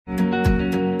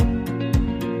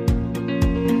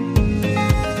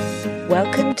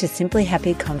Welcome to Simply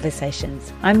Happy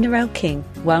Conversations. I'm Narelle King,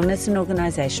 wellness and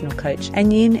organisational coach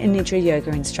and Yin and Nidra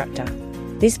yoga instructor.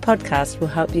 This podcast will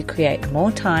help you create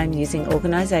more time using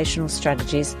organisational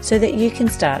strategies so that you can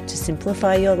start to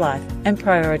simplify your life and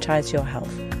prioritise your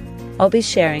health. I'll be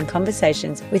sharing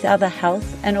conversations with other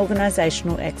health and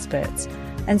organisational experts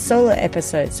and solo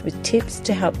episodes with tips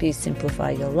to help you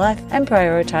simplify your life and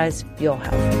prioritise your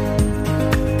health.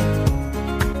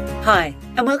 Hi,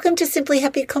 and welcome to Simply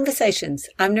Happy Conversations.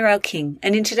 I'm Narelle King,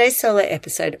 and in today's solo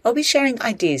episode, I'll be sharing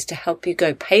ideas to help you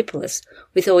go paperless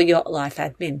with all your life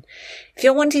admin. If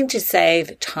you're wanting to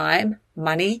save time,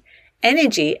 money,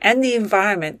 energy, and the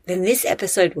environment, then this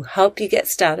episode will help you get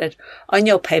started on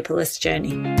your paperless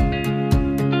journey.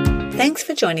 Thanks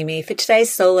for joining me for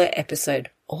today's solo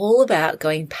episode, all about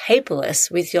going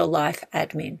paperless with your life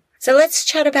admin. So let's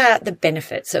chat about the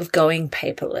benefits of going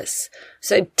paperless.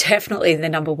 So definitely the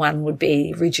number one would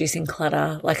be reducing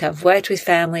clutter. Like I've worked with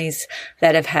families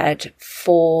that have had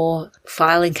 4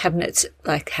 filing cabinets,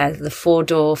 like had the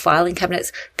 4-door filing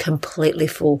cabinets completely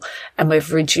full. And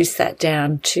we've reduced that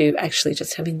down to actually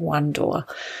just having 1 door.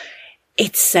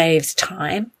 It saves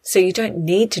time. So you don't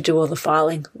need to do all the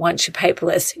filing once you're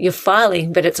paperless. You're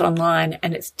filing, but it's online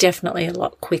and it's definitely a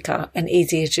lot quicker and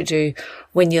easier to do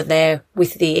when you're there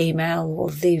with the email or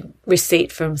the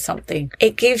receipt from something.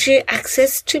 It gives you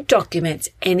access to documents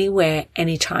anywhere,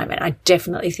 anytime. And I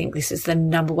definitely think this is the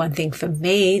number one thing for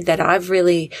me that I've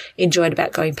really enjoyed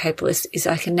about going paperless is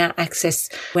I can now access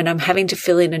when I'm having to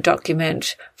fill in a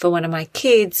document for one of my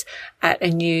kids at a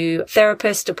new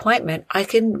therapist appointment. I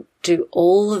can do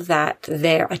all of that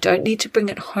there. I don't need to bring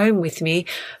it home with me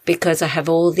because I have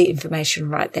all the information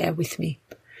right there with me.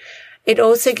 It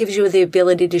also gives you the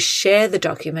ability to share the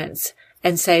documents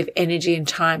and save energy and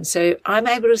time. So I'm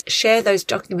able to share those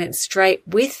documents straight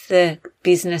with the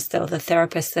business or the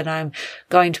therapist that I'm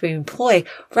going to employ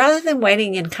rather than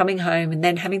waiting and coming home and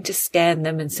then having to scan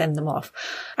them and send them off.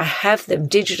 I have them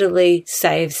digitally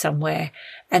saved somewhere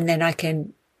and then I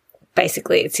can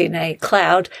basically it's in a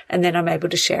cloud and then I'm able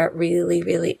to share it really,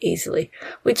 really easily,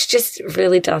 which just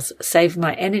really does save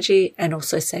my energy and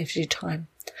also saves you time.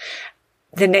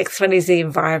 The next one is the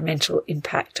environmental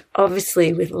impact.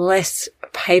 Obviously, with less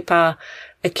paper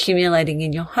accumulating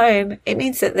in your home, it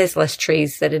means that there's less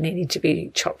trees that are needing to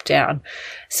be chopped down.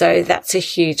 So that's a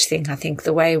huge thing. I think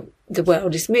the way the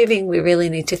world is moving, we really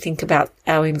need to think about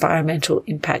our environmental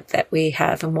impact that we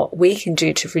have and what we can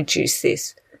do to reduce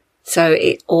this. So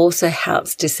it also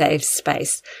helps to save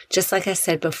space. Just like I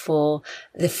said before,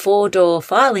 the 4-door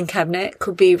filing cabinet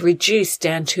could be reduced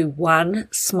down to 1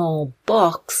 small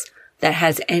box that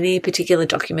has any particular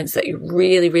documents that you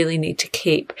really, really need to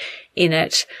keep in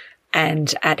it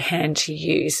and at hand to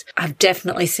use. I've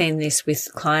definitely seen this with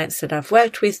clients that I've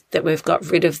worked with that we've got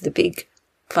rid of the big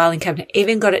filing cabinet,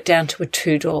 even got it down to a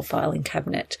 2-door filing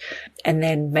cabinet. And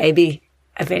then maybe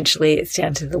eventually it's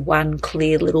down to the 1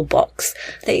 clear little box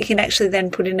that you can actually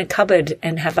then put in a cupboard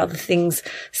and have other things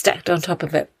stacked on top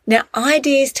of it. Now,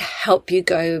 ideas to help you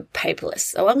go paperless.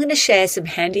 So I'm going to share some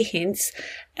handy hints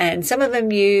and some of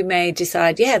them you may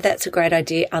decide, yeah, that's a great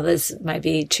idea. Others may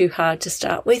be too hard to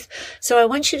start with. So I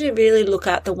want you to really look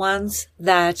at the ones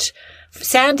that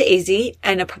sound easy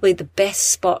and are probably the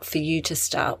best spot for you to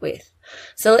start with.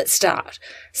 So let's start.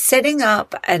 Setting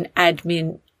up an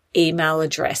admin email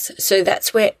address. So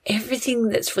that's where everything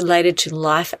that's related to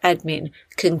life admin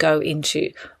can go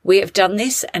into. We have done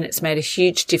this and it's made a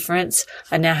huge difference.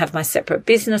 I now have my separate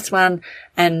business one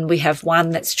and we have one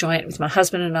that's joint with my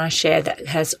husband and I share that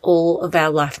has all of our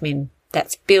life admin.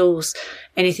 That's bills,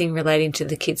 anything relating to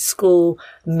the kids' school,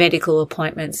 medical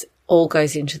appointments, all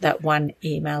goes into that one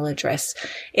email address.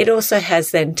 It also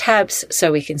has then tabs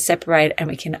so we can separate and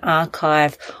we can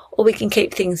archive or we can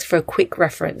keep things for a quick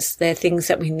reference. They're things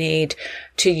that we need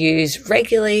to use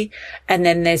regularly. And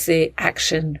then there's the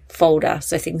action folder,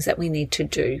 so things that we need to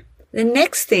do. The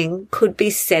next thing could be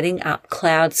setting up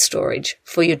cloud storage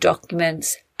for your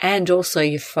documents and also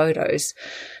your photos.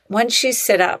 Once you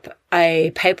set up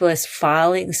a paperless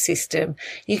filing system,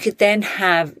 you could then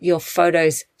have your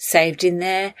photos saved in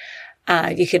there.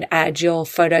 You can add your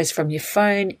photos from your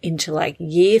phone into like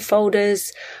year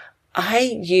folders. I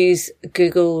use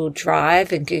Google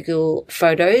Drive and Google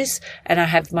Photos and I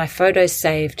have my photos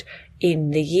saved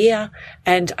in the year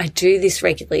and I do this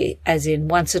regularly as in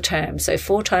once a term. So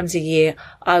 4 times a year,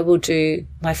 I will do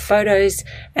my photos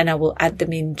and I will add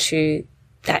them into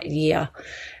that year.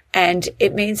 And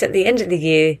it means at the end of the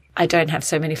year, I don't have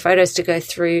so many photos to go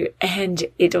through. And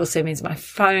it also means my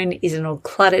phone isn't all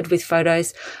cluttered with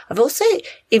photos. I've also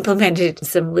implemented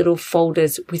some little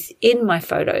folders within my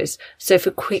photos. So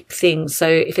for quick things. So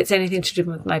if it's anything to do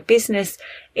with my business,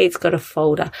 it's got a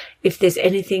folder. If there's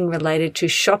anything related to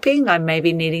shopping, I may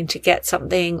be needing to get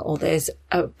something, or there's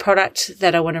a product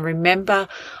that I want to remember,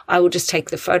 I will just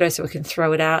take the photo so I can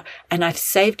throw it out, and I've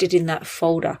saved it in that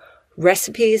folder.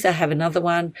 Recipes, I have another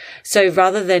one. So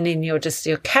rather than in your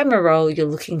camera roll, you're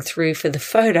looking through for the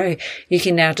photo, you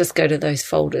can now just go to those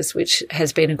folders, which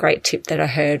has been a great tip that I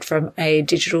heard from a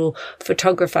digital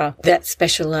photographer that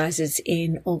specializes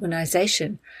in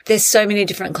organization. There's so many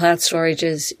different cloud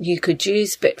storages you could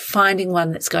use, but finding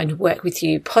one that's going to work with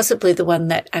you, possibly the one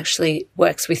that actually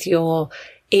works with your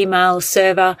email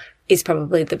server, is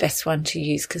probably the best one to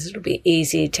use, because it'll be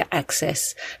easy to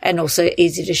access and also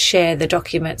easy to share the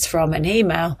documents from an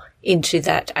email into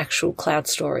that actual cloud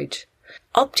storage.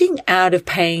 Opting out of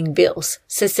paying bills,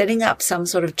 so setting up some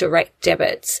sort of direct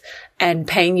debits and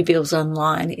paying your bills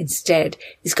online instead,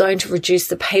 is going to reduce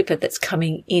the paper that's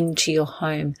coming into your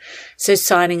home. So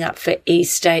signing up for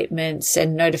e-statements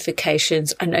and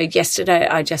notifications. I know yesterday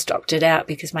I just opted out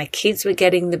because my kids were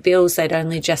getting the bills. They'd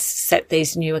only just set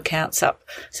these new accounts up.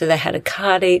 So they had a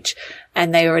card each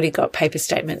and they already got paper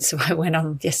statements. So I went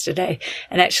on yesterday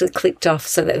and actually clicked off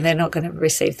so that they're not going to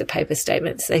receive the paper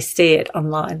statements. They see it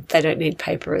online. They don't need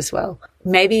paper as well.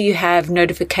 Maybe you have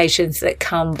notifications that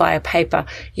come via paper.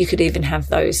 You could even have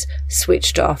those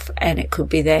switched off, and it could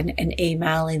be then an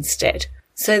email instead.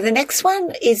 So the next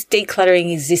one is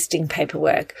decluttering existing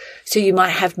paperwork. So you might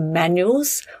have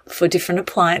manuals for different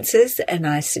appliances, and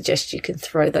I suggest you can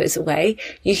throw those away.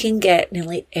 You can get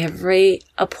nearly every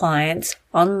appliance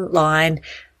online,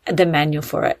 the manual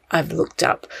for it. I've looked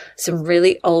up some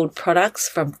really old products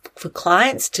for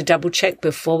clients to double check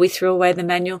before we threw away the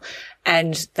manual,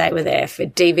 and they were there for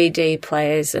DVD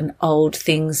players and old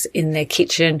things in their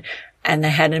kitchen, and they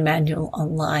had a manual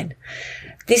online.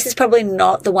 This is probably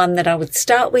not the one that I would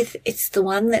start with. It's the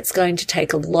one that's going to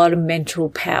take a lot of mental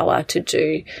power to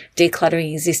do,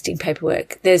 decluttering existing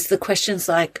paperwork. There's the questions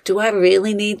like, do I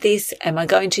really need this? Am I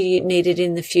going to need it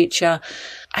in the future?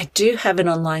 I do have an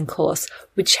online course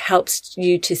which helps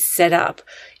you to set up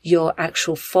your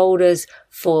actual folders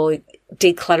for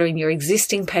decluttering your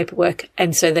existing paperwork,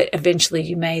 and so that eventually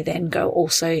you may then go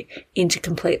also into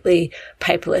completely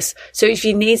paperless. So if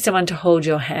you need someone to hold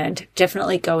your hand,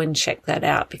 definitely go and check that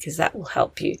out, because that will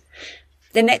help you.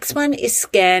 The next one is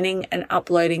scanning and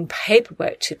uploading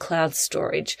paperwork to cloud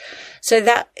storage. So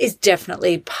that is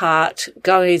definitely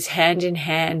goes hand in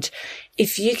hand.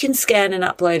 If you can scan and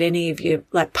upload any of your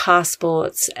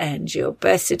passports and your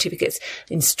birth certificates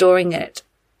and storing it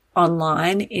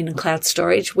online in cloud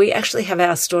storage. We actually have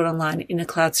ours stored online in a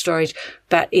cloud storage,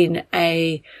 but in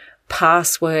a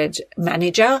password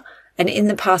manager. And in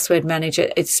the password manager,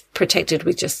 it's protected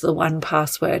with just the one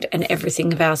password, and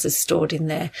everything of ours is stored in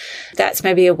there. That's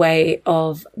maybe a way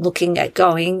of looking at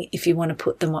going if you want to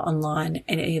put them online,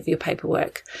 any of your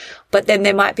paperwork. But then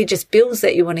there might be just bills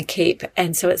that you want to keep.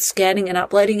 And so it's scanning and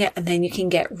uploading it, and then you can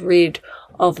get rid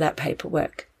of that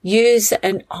paperwork. Use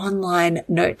an online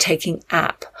note-taking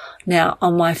app. Now,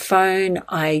 on my phone,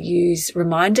 I use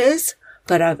Reminders,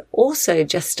 but I've also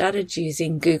just started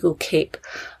using Google Keep.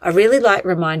 I really like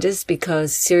Reminders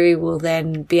because Siri will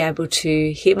then be able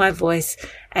to hear my voice,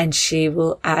 and she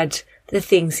will add the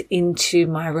things into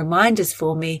my reminders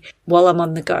for me while I'm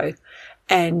on the go.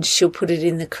 And she'll put it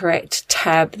in the correct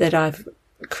tab that I've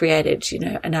created,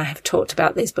 and I have talked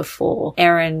about these before.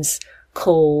 Errands,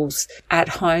 calls, at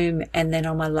home, and then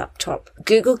on my laptop.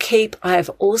 Google Keep, I have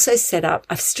also set up.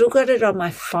 I've still got it on my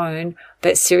phone,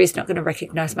 but Siri's not going to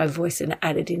recognize my voice and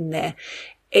add it in there.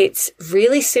 It's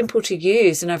really simple to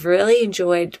use, and I've really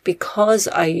enjoyed, because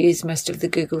I use most of the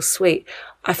Google suite.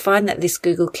 I find that this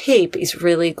Google Keep is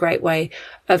really a great way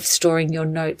of storing your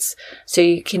notes. So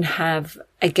you can have,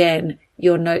 again,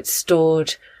 your notes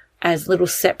stored as little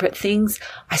separate things.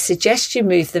 I suggest you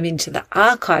move them into the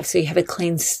archive so you have a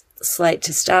clean slate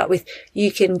to start with.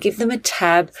 You can give them a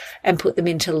tab and put them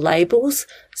into labels.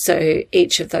 So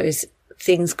each of those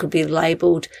things could be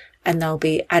labeled, and they'll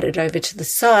be added over to the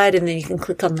side, and then you can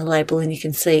click on the label and you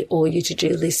can see all your to-do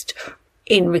list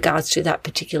in regards to that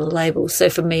particular label.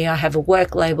 So for me, I have a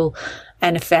work label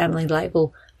and a family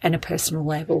label and a personal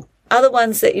label. Other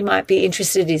ones that you might be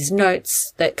interested in is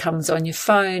Notes that comes on your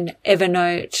phone,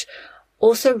 Evernote,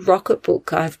 also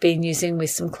Rocketbook I've been using with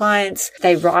some clients.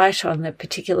 They write on the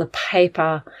particular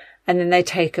paper, and then they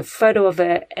take a photo of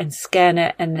it and scan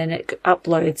it, and then it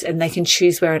uploads, and they can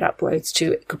choose where it uploads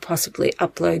to. It could possibly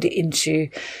upload into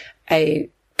a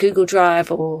Google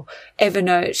Drive or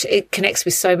Evernote. It connects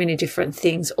with so many different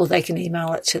things, or they can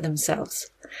email it to themselves.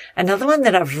 Another one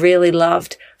that I've really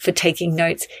loved for taking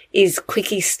notes is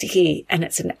Quickie Sticky, and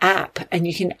it's an app, and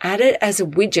you can add it as a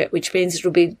widget, which means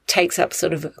takes up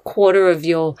sort of a quarter of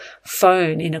your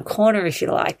phone in a corner, if you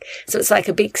like. So it's like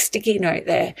a big sticky note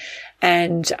there.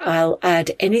 And I'll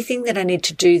add anything that I need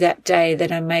to do that day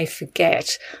that I may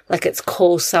forget, like it's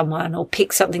call someone or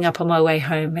pick something up on my way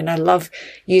home. And I love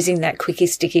using that Quickie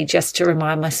Sticky just to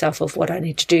remind myself of what I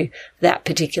need to do that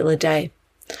particular day.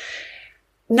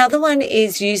 Another one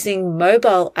is using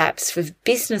mobile apps for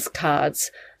business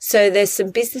cards. So there's some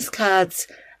business cards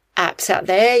apps out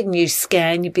there, and you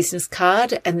scan your business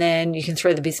card and then you can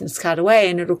throw the business card away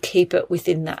and it'll keep it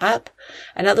within the app.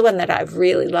 Another one that I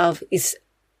really love is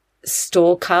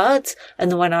Store Cards,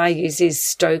 and the one I use is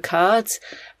Stow Cards,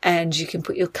 and you can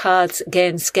put your cards,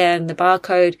 again, scan the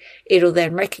barcode. It'll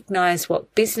then recognize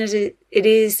what business it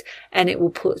is, and it will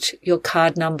put your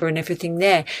card number and everything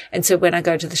there. And so when I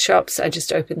go to the shops, I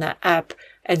just open that app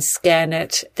and scan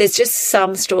it. There's just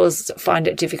some stores that find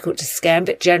it difficult to scan,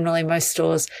 but generally most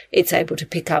stores it's able to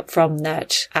pick up from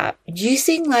that app.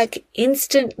 Using like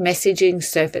instant messaging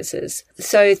services.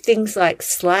 So things like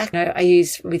Slack, I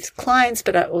use with clients,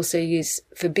 but I also use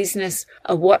for business,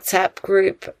 a WhatsApp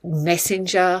group,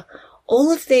 Messenger. All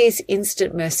of these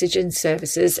instant messaging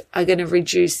services are going to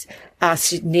reduce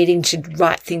us needing to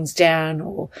write things down,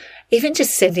 or even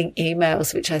just sending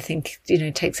emails, which I think,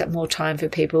 takes up more time for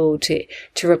people to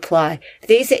reply.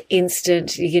 These are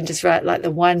instant. You can just write like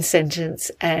the one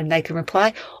sentence and they can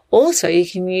reply. Also, you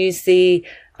can use the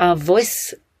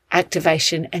voice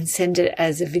activation and send it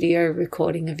as a video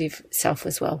recording of yourself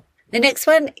as well. The next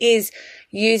one is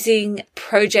using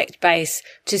Projectbase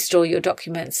to store your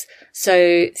documents.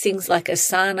 So things like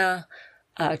Asana,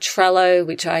 Trello,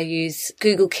 which I use,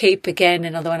 Google Keep, again,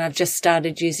 another one I've just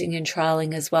started using and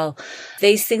trialing as well.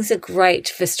 These things are great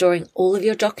for storing all of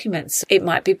your documents. It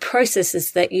might be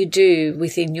processes that you do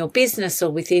within your business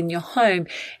or within your home.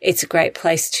 It's a great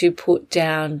place to put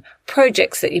down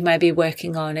projects that you may be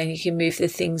working on, and you can move the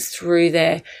things through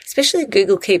there, especially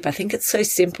Google Keep. I think it's so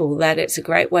simple that it's a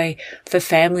great way for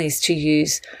families to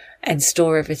use and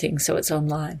store everything so it's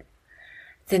online.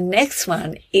 The next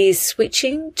one is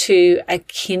switching to a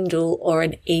Kindle or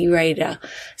an e-reader.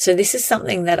 So this is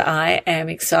something that I am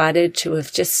excited to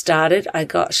have just started. I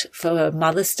got for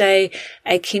Mother's Day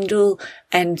a Kindle,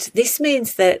 and this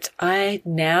means that I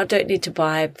now don't need to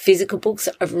buy physical books.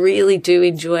 I really do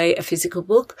enjoy a physical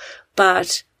book,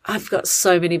 but I've got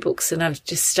so many books and I've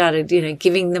just started,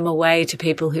 giving them away to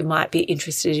people who might be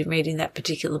interested in reading that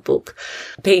particular book.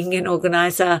 Being an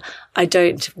organizer, I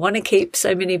don't want to keep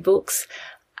so many books.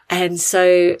 And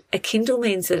so a Kindle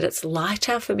means that it's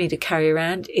lighter for me to carry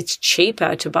around. It's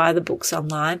cheaper to buy the books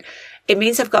online. It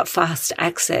means I've got fast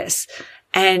access,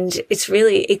 and it's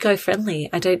really eco-friendly.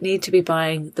 I don't need to be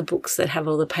buying the books that have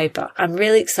all the paper. I'm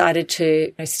really excited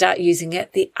to start using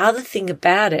it. The other thing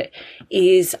about it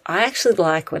is I actually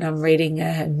like when I'm reading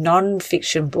a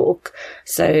non-fiction book,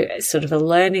 so sort of a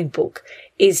learning book,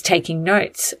 is taking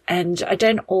notes, and I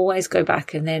don't always go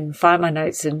back and then find my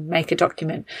notes and make a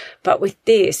document. But with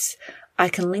this, I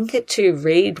can link it to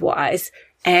Readwise,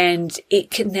 and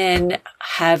it can then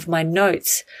have my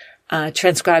notes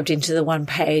transcribed into the one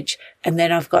page, and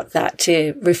then I've got that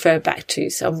to refer back to.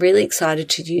 So I'm really excited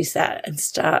to use that and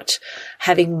start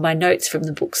having my notes from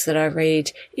the books that I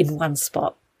read in one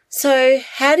spot. So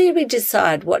how do we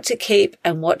decide what to keep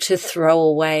and what to throw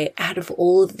away out of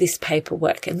all of this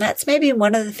paperwork? And that's maybe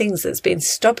one of the things that's been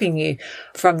stopping you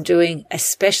from doing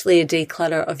especially a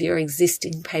declutter of your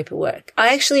existing paperwork.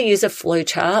 I actually use a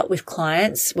flowchart with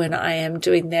clients when I am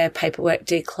doing their paperwork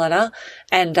declutter,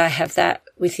 and I have that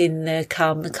within the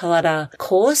Calm the Clutter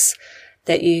course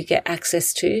that you get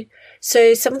access to.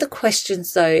 So some of the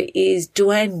questions though is,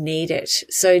 do I need it?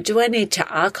 So do I need to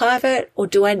archive it, or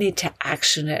do I need to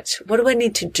action it? What do I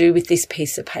need to do with this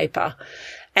piece of paper?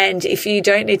 And if you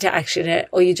don't need to action it,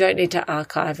 or you don't need to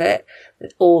archive it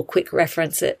or quick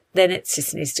reference it, then it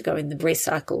just needs to go in the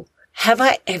recycle. Have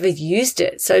I ever used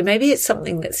it? So maybe it's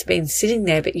something that's been sitting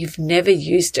there, but you've never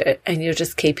used it and you're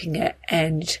just keeping it,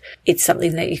 and it's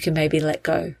something that you can maybe let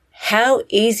go. How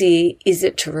easy is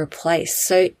it to replace?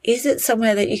 So is it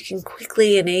somewhere that you can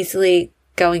quickly and easily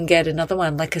go and get another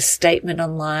one, like a statement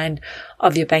online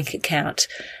of your bank account?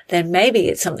 Then maybe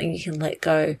it's something you can let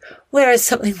go. Whereas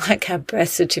something like our birth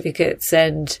certificates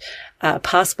and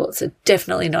passports are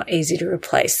definitely not easy to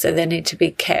replace. So they need to be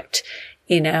kept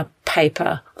in our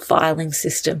paper filing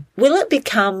system. Will it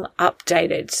become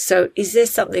updated? So is there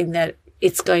something that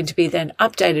it's going to be then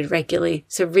updated regularly?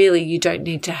 So really you don't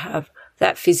need to have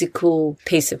that physical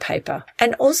piece of paper.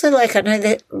 And also, like, I know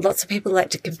that lots of people like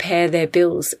to compare their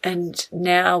bills, and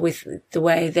now with the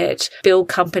way that bill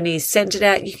companies send it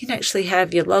out, you can actually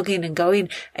have your login and go in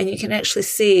and you can actually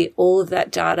see all of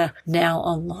that data now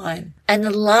online. And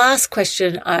the last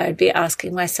question I'd be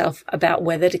asking myself about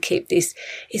whether to keep this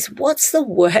is, what's the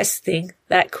worst thing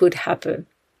that could happen?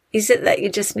 Is it that you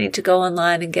just need to go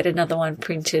online and get another one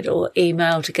printed, or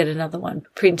email to get another one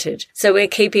printed? So we're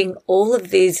keeping all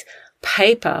of these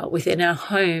paper within our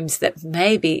homes that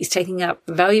maybe is taking up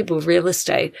valuable real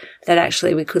estate that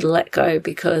actually we could let go,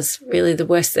 because really the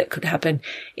worst that could happen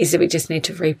is that we just need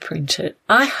to reprint it.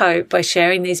 I hope by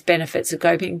sharing these benefits of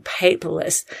going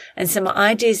paperless and some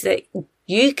ideas that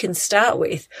you can start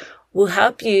with will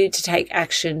help you to take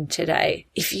action today.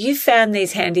 If you found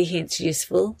these handy hints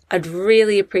useful, I'd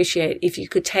really appreciate if you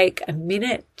could take a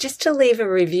minute just to leave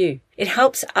a review. It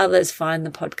helps others find the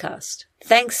podcast.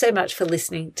 Thanks so much for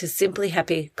listening to Simply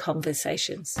Happy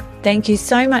Conversations. Thank you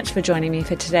so much for joining me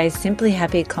for today's Simply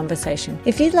Happy Conversation.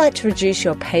 If you'd like to reduce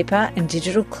your paper and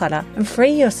digital clutter and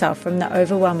free yourself from the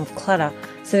overwhelm of clutter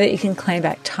so that you can claim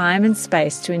back time and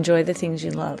space to enjoy the things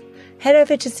you love, head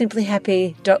over to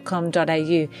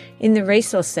simplyhappy.com.au in the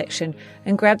resource section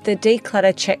and grab the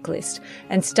declutter checklist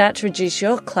and start to reduce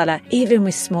your clutter even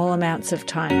with small amounts of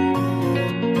time.